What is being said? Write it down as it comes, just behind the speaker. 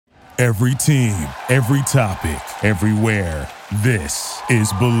Every team, every topic, everywhere. This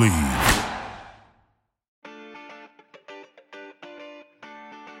is Believe.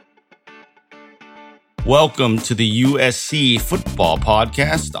 Welcome to the USC Football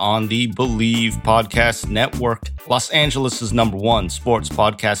Podcast on the Believe Podcast Network, Los Angeles' #1 sports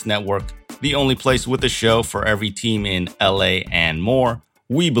podcast network, the only place with a show for every team in LA and more.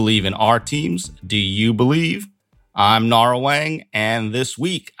 We believe in our teams. Do you believe? I'm Nara Wang, and this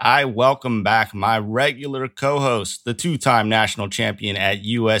week I welcome back my regular co-host, the two-time national champion at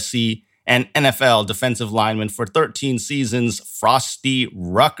USC and NFL defensive lineman for 13 seasons, Frosty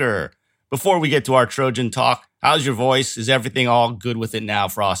Rucker. Before we get to our Trojan talk, how's your voice? Is everything all good with it now,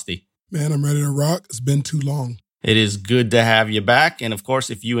 Frosty? Man, I'm ready to rock. It's been too long. It is good to have you back. And of course,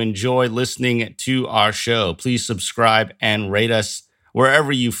 if you enjoy listening to our show, please subscribe and rate us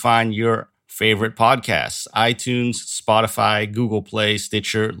wherever you find your favorite podcasts: iTunes, Spotify, Google Play,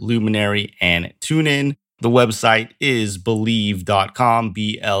 Stitcher, Luminary, and TuneIn. The website is Believe.com,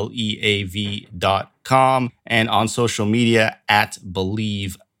 BLEAV.com, and on social media at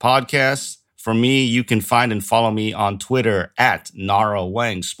Believe Podcasts. For me, you can find and follow me on Twitter at Nara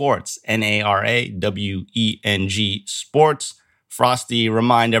Weng Sports, NARAWENG Sports. Frosty,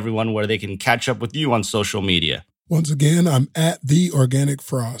 remind everyone where they can catch up with you on social media. Once again, I'm at The Organic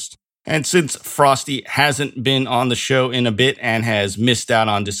Frost. And since Frosty hasn't been on the show in a bit and has missed out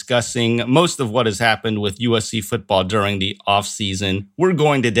on discussing most of what has happened with USC football during the offseason, we're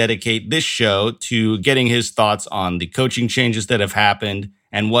going to dedicate this show to getting his thoughts on the coaching changes that have happened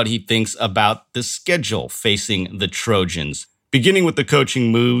and what he thinks about the schedule facing the Trojans. Beginning with the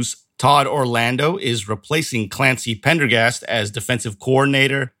coaching moves, Todd Orlando is replacing Clancy Pendergast as defensive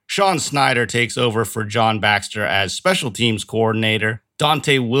coordinator. Sean Snyder takes over for John Baxter as special teams coordinator.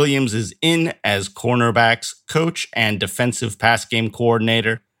 Dante Williams is in as cornerbacks coach and defensive pass game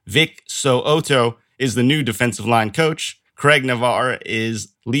coordinator. Vic So'oto is the new defensive line coach. Craig Navarre is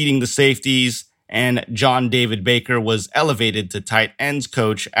leading the safeties, and John David Baker was elevated to tight ends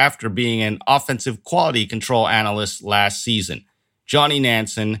coach after being an offensive quality control analyst last season. Johnny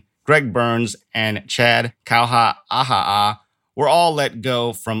Nansen, Greg Burns, and Chad Kauha'aha'a were all let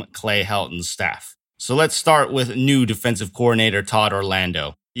go from Clay Helton's staff. So let's start with new defensive coordinator Todd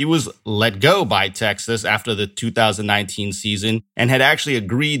Orlando. He was let go by Texas after the 2019 season and had actually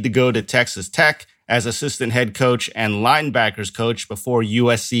agreed to go to Texas Tech as assistant head coach and linebackers coach before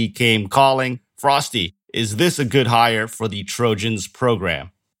USC came calling. Frosty, is this a good hire for the Trojans program?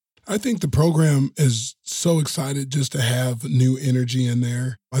 I think the program is so excited just to have new energy in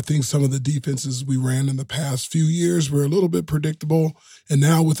there. I think some of the defenses we ran in the past few years were a little bit predictable. And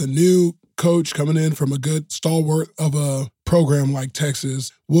now with a new coach coming in from a good stalwart of a program like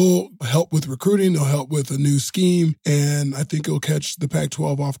Texas will help with recruiting. It'll help with a new scheme. And I think it'll catch the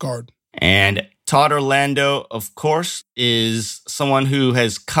Pac-12 off guard. And Todd Orlando, of course, is someone who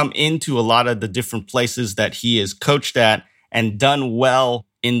has come into a lot of the different places that he has coached at and done well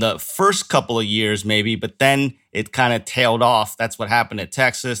in the first couple of years, maybe, but then it kind of tailed off. That's what happened at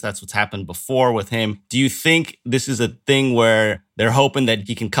Texas. That's what's happened before with him. Do you think this is a thing where they're hoping that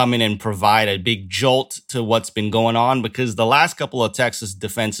he can come in and provide a big jolt to what's been going on? Because the last couple of Texas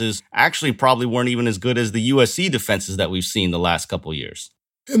defenses actually probably weren't even as good as the USC defenses that we've seen the last couple of years.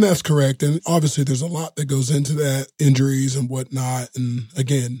 And that's correct. And obviously there's a lot that goes into that, injuries and whatnot. And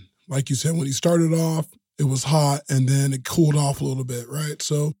again, like you said, when he started off, it was hot and then it cooled off a little bit, right?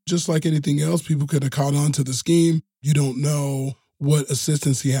 So just like anything else, people could have caught on to the scheme. You don't know what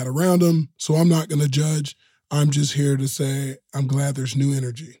assistants he had around him. So I'm not going to judge. I'm just here to say I'm glad there's new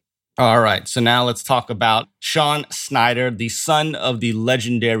energy. All right. So now let's talk about Sean Snyder, the son of the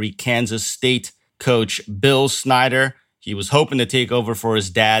legendary Kansas State coach Bill Snyder. He was hoping to take over for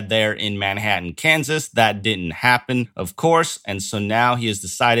his dad there in Manhattan, Kansas. That didn't happen, of course. And so now he has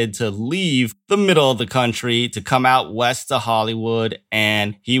decided to leave the middle of the country to come out west to Hollywood.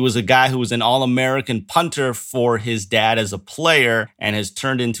 And he was a guy who was an All-American punter for his dad as a player and has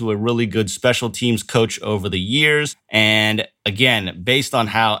turned into a really good special teams coach over the years. And again, based on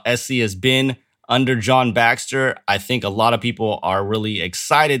how SC has been under John Baxter, I think a lot of people are really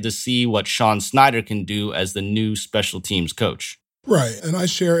excited to see what Sean Snyder can do as the new special teams coach. Right. And I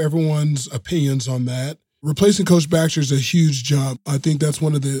share everyone's opinions on that. Replacing Coach Baxter is a huge jump. I think that's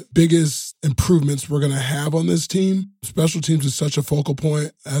one of the biggest improvements we're going to have on this team. Special teams is such a football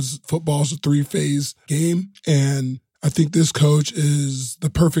is a 3-phase game. And I think this coach is the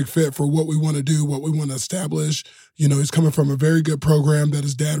perfect fit for what we want to do, what we want to establish. He's coming from a very good program that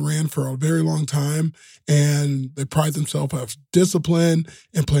his dad ran for a very long time, and they pride themselves on discipline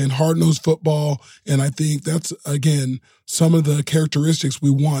and playing hard-nosed football. And I think that's, again, some of the characteristics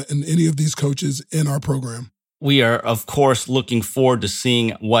we want in any of these coaches in our program. We are, of course, looking forward to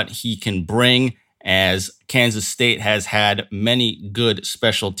seeing what he can bring, as Kansas State has had many good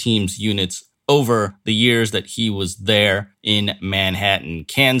special teams units over the years that he was there in Manhattan,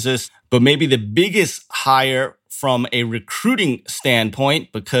 Kansas. But maybe the biggest hire from a recruiting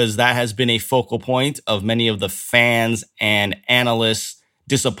standpoint, because that has been a focal point of many of the fans and analysts'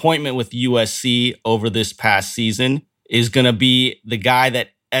 disappointment with USC over this past season, is going to be the guy that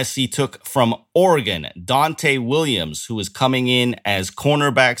SC took from Oregon, Dante Williams, who is coming in as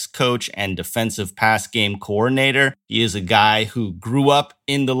cornerbacks coach and defensive pass game coordinator. He is a guy who grew up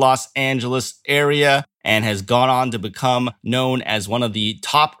in the Los Angeles area and has gone on to become known as one of the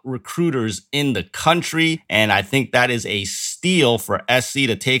top recruiters in the country. And I think that is a steal for SC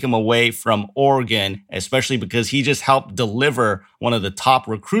to take him away from Oregon, especially because he just helped deliver one of the top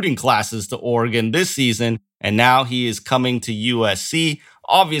recruiting classes to Oregon this season. And now he is coming to USC.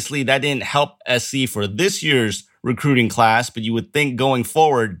 Obviously, that didn't help SC for this year's recruiting class, but you would think going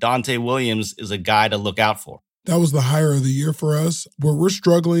forward, Dante Williams is a guy to look out for. That was the hire of the year for us. Where we're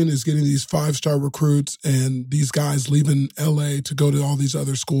struggling is getting these 5-star recruits and these guys leaving LA to go to all these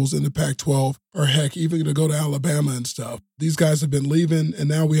other schools in the Pac-12, or heck, even to go to Alabama and stuff. These guys have been leaving, and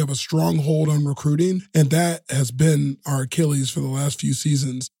now we have a strong hold on recruiting, and that has been our Achilles for the last few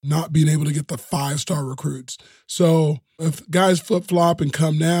seasons, not being able to get the 5-star recruits. So if guys flip-flop and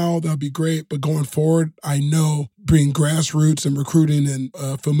come now, that'll be great. But going forward, I know bringing grassroots and recruiting and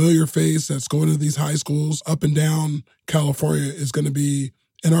a familiar face that's going to these high schools up and down California is going to be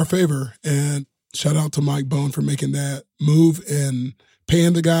in our favor. And shout out to Mike Bohn for making that move and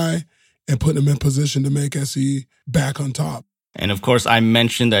paying the guy and putting him in position to make SC back on top. And of course, I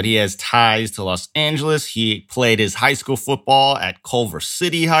mentioned that he has ties to Los Angeles. He played his high school football at Culver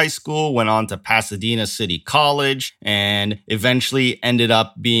City High School, went on to Pasadena City College, and eventually ended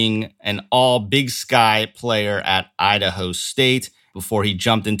up being an all-Big Sky player at Idaho State before he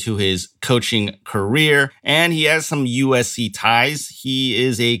jumped into his coaching career. And he has some USC ties. He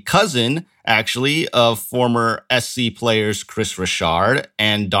is a cousin, actually, of former SC players Chris Richard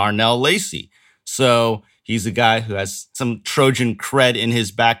and Darnell Lacey. So he's a guy who has some Trojan cred in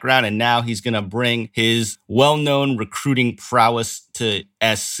his background, and now he's going to bring his well-known recruiting prowess to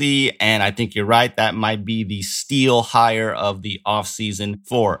SC. And I think you're right, that might be the steal hire of the offseason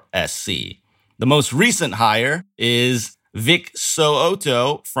for SC. The most recent hire is Vic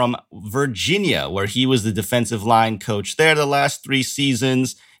So'oto from Virginia, where he was the defensive line coach there the last 3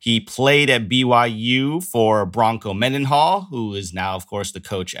 seasons. He played at BYU for Bronco Mendenhall, who is now, of course, the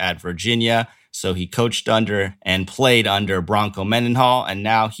coach at Virginia. So he coached under and played under Bronco Mendenhall, and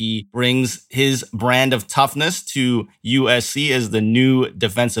now he brings his brand of toughness to USC as the new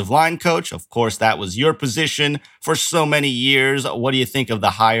defensive line coach. Of course, that was your position for so many years. What do you think of the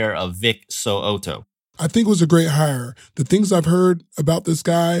hire of Vic So'oto? I think it was a great hire. The things I've heard about this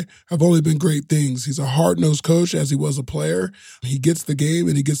guy have only been great things. He's a hard-nosed coach as he was a player. He gets the game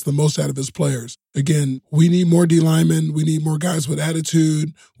and he gets the most out of his players. Again, we need more D linemen. We need more guys with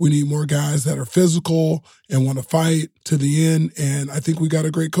attitude. We need more guys that are physical and want to fight to the end. And I think we got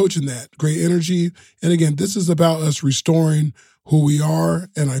a great coach in that, great energy. And again, this is about us restoring who we are.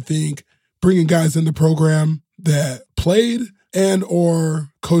 And I think bringing guys in the program that played and or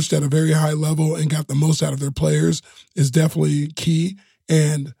coached at a very high level and got the most out of their players is definitely key.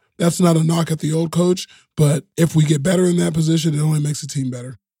 And that's not a knock at the old coach, but if we get better in that position, it only makes the team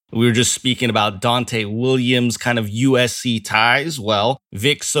better. We were just speaking about Dante Williams' kind of USC ties. Well,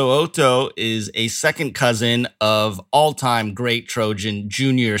 Vic So'oto is a second cousin of all-time great Trojan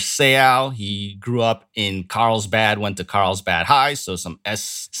Junior Seau. He grew up in Carlsbad, went to Carlsbad High, so some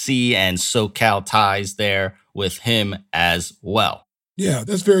SC and SoCal ties there with him as well. Yeah,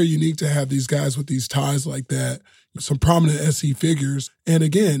 that's very unique to have these guys with these ties like that, some prominent SC figures. And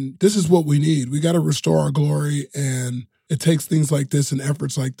again, this is what we need. We got to restore our glory, and it takes things like this and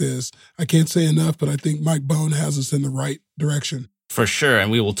efforts like this. I can't say enough, but I think Mike Bohn has us in the right direction. For sure, and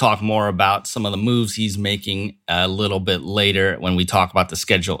we will talk more about some of the moves he's making a little bit later when we talk about the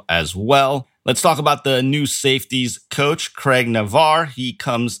schedule as well. Let's talk about the new safeties coach, Craig Navarre. He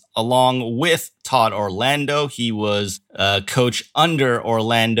comes along with Todd Orlando. He was a coach under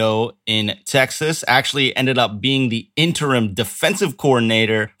Orlando in Texas, actually ended up being the interim defensive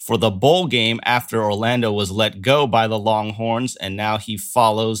coordinator for the bowl game after Orlando was let go by the Longhorns. And now he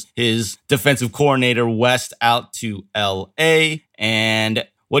follows his defensive coordinator West out to LA. And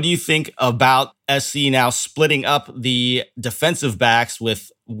what do you think about SC now splitting up the defensive backs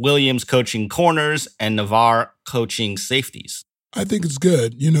with Williams coaching corners and Navarre coaching safeties? I think it's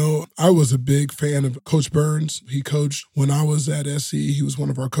good. You know, I was a big fan of Coach Burns. He coached when I was at SC. He was one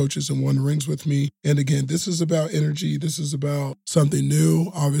of our coaches and won rings with me. And again, this is about energy. This is about something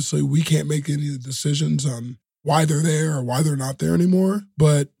new. Obviously, we can't make any decisions on why they're there or why they're not there anymore.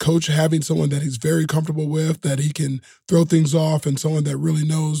 But Coach having someone that he's very comfortable with, that he can throw things off, and someone that really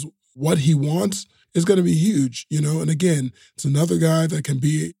knows what he wants is going to be huge, you know? And again, it's another guy that can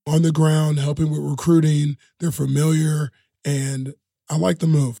be on the ground helping with recruiting. They're familiar, and I like the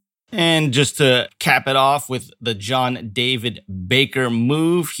move. And just to cap it off with the John David Baker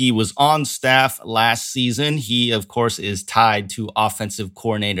move, he was on staff last season. He, of course, is tied to offensive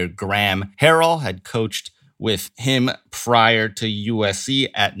coordinator Graham Harrell, had coached with him prior to USC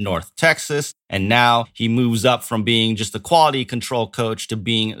at North Texas. And now he moves up from being just a quality control coach to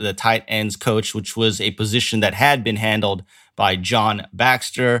being the tight ends coach, which was a position that had been handled by John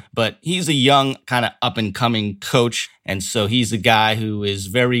Baxter. But he's a young, kind of up-and-coming coach. And so he's a guy who is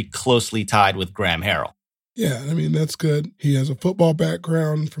very closely tied with Graham Harrell. Yeah, I mean, that's good. He has a football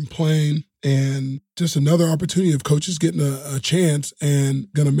background from playing, and just another opportunity of coaches getting a chance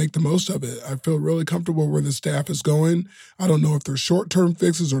and going to make the most of it. I feel really comfortable where the staff is going. I don't know if they're short-term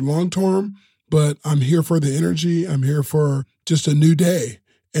fixes or long-term, but I'm here for the energy. I'm here for just a new day,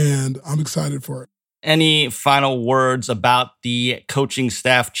 and I'm excited for it. Any final words about the coaching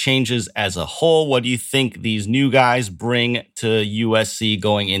staff changes as a whole? What do you think these new guys bring to USC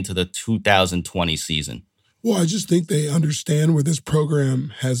going into the 2020 season? Well, I just think they understand where this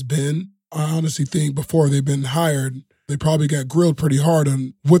program has been. I honestly think before they've been hired, they probably got grilled pretty hard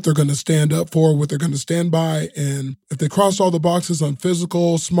on what they're going to stand up for, what they're going to stand by. And if they cross all the boxes on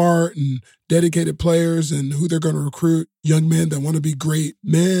physical, smart, and dedicated players, and who they're going to recruit, young men that want to be great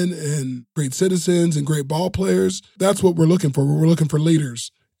men and great citizens and great ball players, that's what we're looking for. We're looking for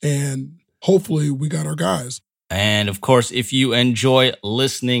leaders. And hopefully we got our guys. And of course, if you enjoy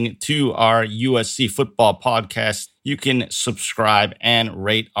listening to our USC football podcast, you can subscribe and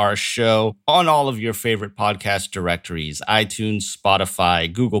rate our show on all of your favorite podcast directories: iTunes, Spotify,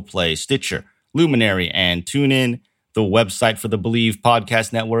 Google Play, Stitcher, Luminary, and TuneIn. The website for the Believe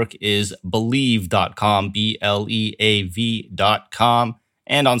Podcast Network is Believe.com, BLEAV.com,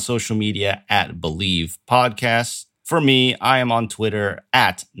 and on social media at Believe Podcasts. For me, I am on Twitter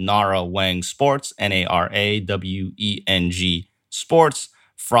at Nara Weng Sports, NARAWENG Sports.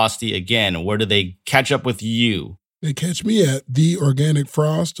 Frosty, again, where do they catch up with you? They catch me at The Organic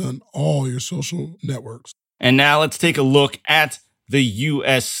Frost on all your social networks. And now let's take a look at the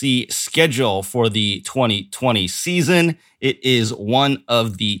USC schedule for the 2020 season. It is one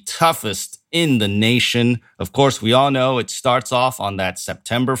of the toughest in the nation. Of course, we all know it starts off on that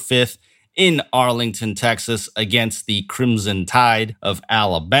September 5th in Arlington, Texas, against the Crimson Tide of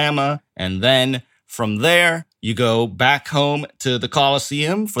Alabama. And then from there, you go back home to the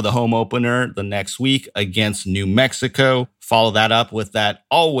Coliseum for the home opener the next week against New Mexico. Follow that up with that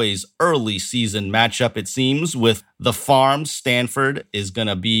always early season matchup, it seems, with the Farm. Stanford is going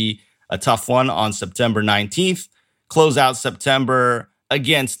to be a tough one on September 19th. Close out September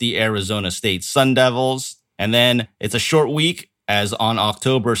against the Arizona State Sun Devils. And then it's a short week, as on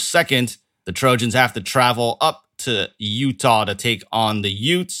October 2nd, the Trojans have to travel up to Utah to take on the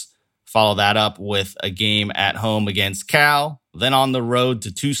Utes. Follow that up with a game at home against Cal. Then on the road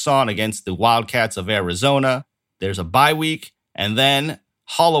to Tucson against the Wildcats of Arizona. There's a bye week. And then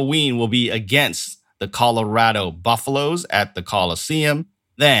Halloween will be against the Colorado Buffaloes at the Coliseum.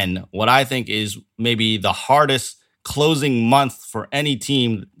 Then what I think is maybe the hardest closing month for any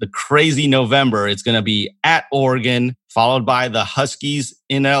team, the crazy November. It's going to be at Oregon, followed by the Huskies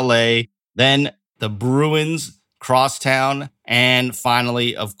in LA, then the Bruins crosstown, and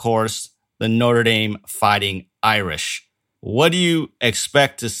finally, of course, the Notre Dame Fighting Irish. What do you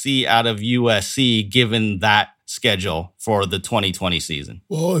expect to see out of USC given that schedule for the 2020 season?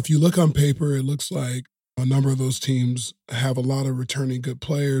 Well, if you look on paper, it looks like a number of those teams have a lot of returning good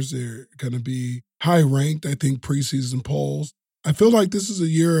players. They're going to be high ranked, I think, preseason polls. I feel like this is a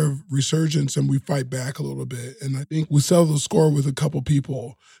year of resurgence and we fight back a little bit. And I think we settle the score with a couple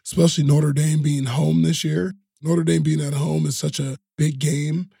people, especially Notre Dame being home this year. Notre Dame being at home is such a big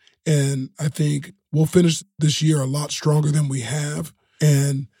game. And I think we'll finish this year a lot stronger than we have.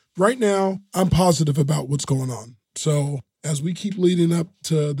 And right now, I'm positive about what's going on. So as we keep leading up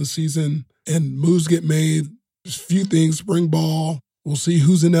to the season and moves get made, there's a few things, spring ball, we'll see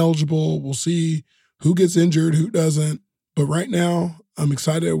who's ineligible. We'll see who gets injured, who doesn't. But right now, I'm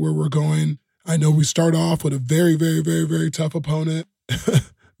excited at where we're going. I know we start off with a very, very, very, very tough opponent.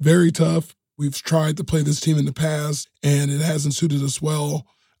 Very tough. We've tried to play this team in the past, and it hasn't suited us well.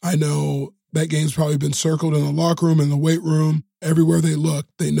 I know that game's probably been circled in the locker room, in the weight room. Everywhere they look,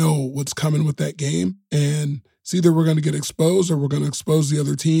 they know what's coming with that game. And it's either we're going to get exposed or we're going to expose the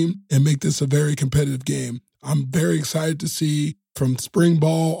other team and make this a very competitive game. I'm very excited to see from spring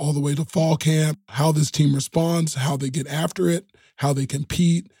ball all the way to fall camp how this team responds, how they get after it, how they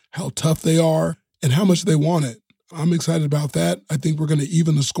compete, how tough they are, and how much they want it. I'm excited about that. I think we're going to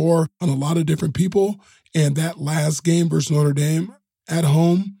even the score on a lot of different people. And that last game versus Notre Dame at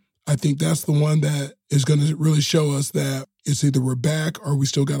home, I think that's the one that is going to really show us that it's either we're back or we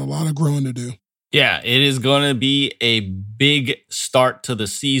still got a lot of growing to do. Yeah, it is going to be a big start to the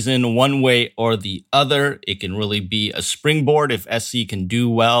season one way or the other. It can really be a springboard if SC can do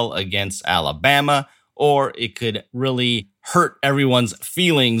well against Alabama, or it could really hurt everyone's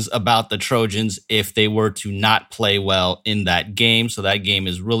feelings about the Trojans if they were to not play well in that game. So that game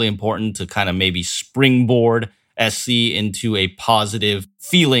is really important to kind of maybe springboard SC into a positive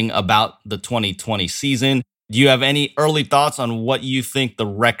feeling about the 2020 season. Do you have any early thoughts on what you think the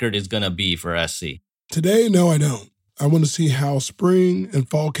record is going to be for SC? Today, no, I don't. I want to see how spring and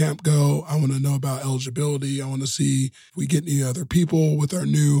fall camp go. I want to know about eligibility. I want to see if we get any other people with our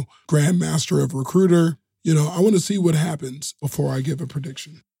new Grandmaster of Recruiter. I want to see what happens before I give a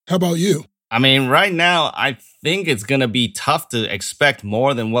prediction. How about you? I mean, right now, I think it's going to be tough to expect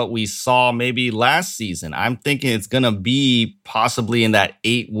more than what we saw maybe last season. I'm thinking it's going to be possibly in that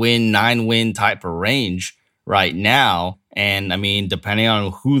 8-win, 9-win type of range right now. And I mean, depending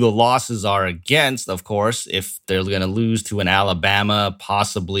on who the losses are against, of course, if they're going to lose to an Alabama,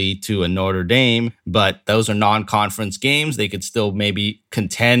 possibly to a Notre Dame, but those are non-conference games. They could still maybe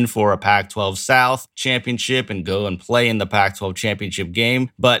contend for a Pac-12 South championship and go and play in the Pac-12 championship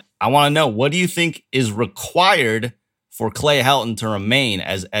game. But I want to know, what do you think is required for Clay Helton to remain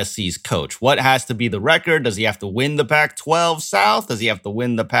as SC's coach? What has to be the record? Does he have to win the Pac-12 South? Does he have to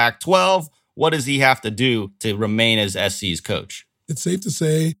win the Pac-12? What does he have to do to remain as SC's coach? It's safe to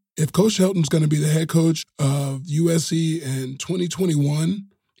say if Coach Helton's going to be the head coach of USC in 2021,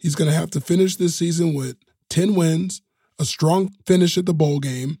 he's going to have to finish this season with 10 wins, a strong finish at the bowl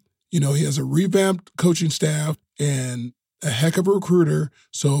game. He has a revamped coaching staff and a heck of a recruiter.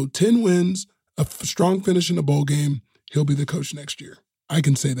 So 10 wins, a strong finish in the bowl game, he'll be the coach next year. I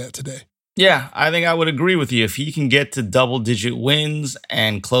can say that today. Yeah, I think I would agree with you. If he can get to double-digit wins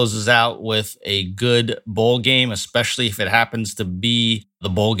and closes out with a good bowl game, especially if it happens to be the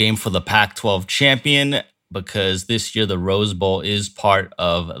bowl game for the Pac-12 champion, because this year the Rose Bowl is part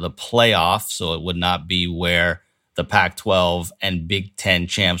of the playoff, so it would not be where the Pac-12 and Big Ten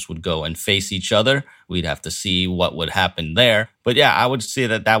champs would go and face each other. We'd have to see what would happen there. But yeah, I would say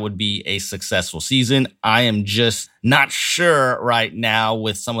that would be a successful season. I am just not sure right now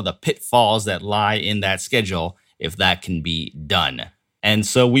with some of the pitfalls that lie in that schedule if that can be done. And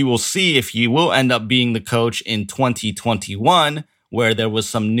so we will see if he will end up being the coach in 2021, where there was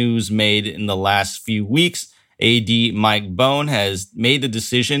some news made in the last few weeks. AD Mike Bohn has made the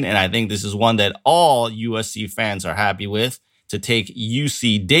decision, and I think this is one that all USC fans are happy with, to take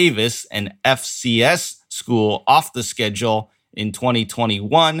UC Davis, an FCS school, off the schedule in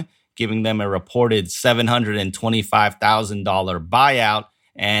 2021, giving them a reported $725,000 buyout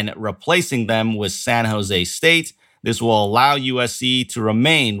and replacing them with San Jose State. This will allow USC to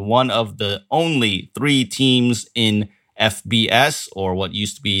remain one of the only 3 teams in FBS, or what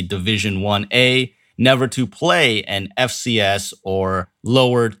used to be Division 1A, never to play an FCS or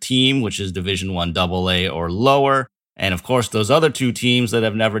lower team, which is Division 1 AA or lower. And of course, those other 2 teams that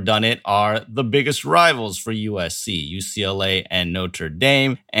have never done it are the biggest rivals for USC, UCLA and Notre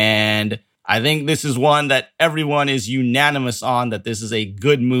Dame. And I think this is one that everyone is unanimous on, that this is a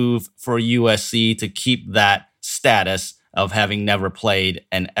good move for USC to keep that status of having never played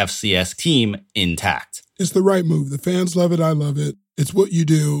an FCS team intact. It's the right move. The fans love it. I love it. It's what you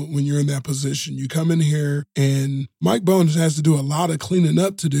do when you're in that position. You come in here, and Mike Bohn has to do a lot of cleaning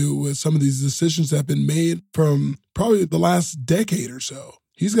up to do with some of these decisions that have been made from probably the last decade or so.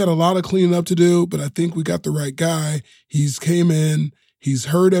 He's got a lot of cleaning up to do, but I think we got the right guy. He's came in, he's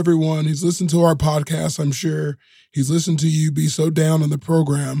heard everyone, he's listened to our podcast, I'm sure. He's listened to you be so down on the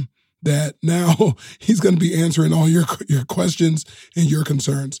program that now he's going to be answering all your questions and your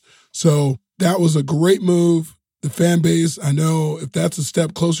concerns. So that was a great move. The fan base, I know if that's a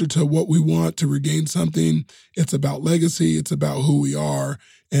step closer to what we want to regain something, it's about legacy, it's about who we are,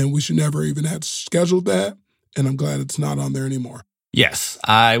 and we should never even have scheduled that, and I'm glad it's not on there anymore. Yes,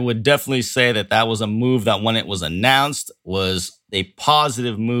 I would definitely say that was a move that when it was announced was a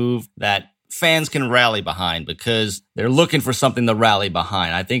positive move that fans can rally behind because they're looking for something to rally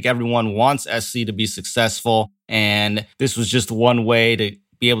behind. I think everyone wants SC to be successful, and this was just one way to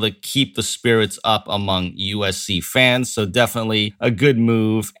be able to keep the spirits up among USC fans. So definitely a good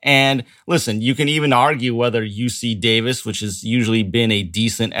move. And listen, you can even argue whether UC Davis, which has usually been a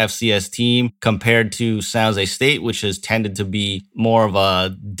decent FCS team, compared to San Jose State, which has tended to be more of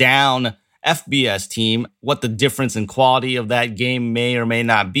a down FBS team, what the difference in quality of that game may or may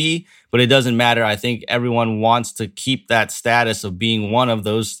not be, but it doesn't matter. I think everyone wants to keep that status of being one of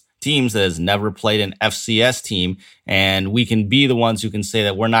those teams that has never played an FCS team, and we can be the ones who can say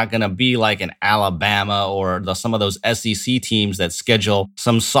that we're not going to be like an Alabama or some of those SEC teams that schedule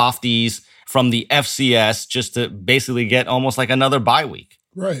some softies from the FCS just to basically get almost like another bye week.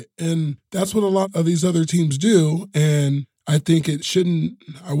 Right, and that's what a lot of these other teams do, and I think it shouldn't,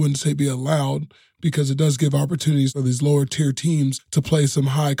 I wouldn't say be allowed, because it does give opportunities for these lower tier teams to play some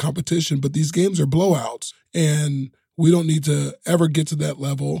high competition, but these games are blowouts, and we don't need to ever get to that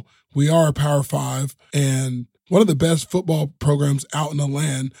level. We are a Power 5 and one of the best football programs out in the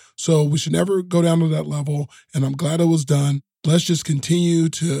land. So we should never go down to that level. And I'm glad it was done. Let's just continue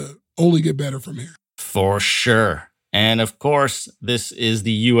to only get better from here. For sure. And of course, this is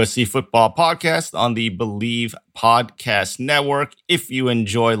the USC Football Podcast on the Believe Podcast Network. If you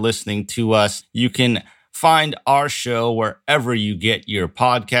enjoy listening to us, you can find our show wherever you get your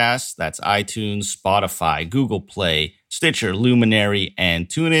podcasts. That's iTunes, Spotify, Google Play, Stitcher, Luminary, and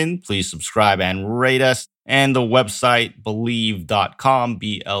TuneIn. Please subscribe and rate us. And the website, Believe.com,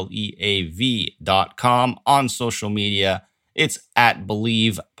 BLEAV.com. On social media, it's at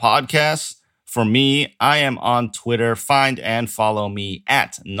Believe Podcasts. For me, I am on Twitter. Find and follow me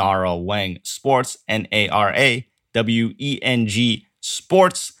at Nara Weng Sports, NARAWENG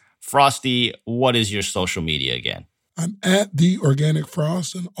Sports. Frosty, what is your social media again? I'm at The Organic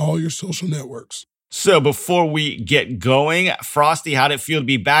Frost on all your social networks. So before we get going, Frosty, how'd it feel to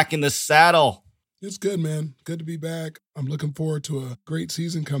be back in the saddle? It's good, man. Good to be back. I'm looking forward to a great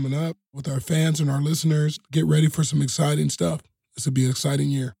season coming up with our fans and our listeners. Get ready for some exciting stuff. This will be an exciting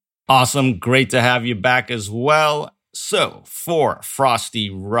year. Awesome. Great to have you back as well. So for Frosty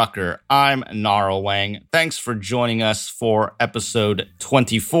Rucker, I'm Nara Weng. Thanks for joining us for episode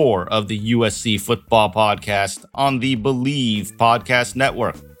 24 of the USC Football Podcast on the Believe Podcast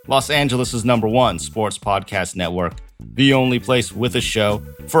Network, Los Angeles' #1 sports podcast network, the only place with a show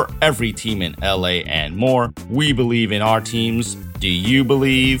for every team in LA and more. We believe in our teams. Do you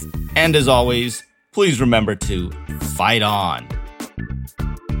believe? And as always, please remember to fight on.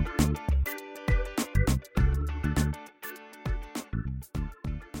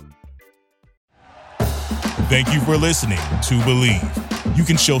 Thank you for listening to Believe. You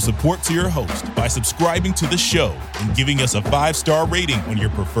can show support to your host by subscribing to the show and giving us a 5-star rating on your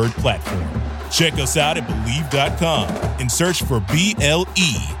preferred platform. Check us out at Believe.com and search for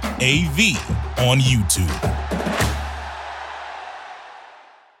BLEAV on YouTube.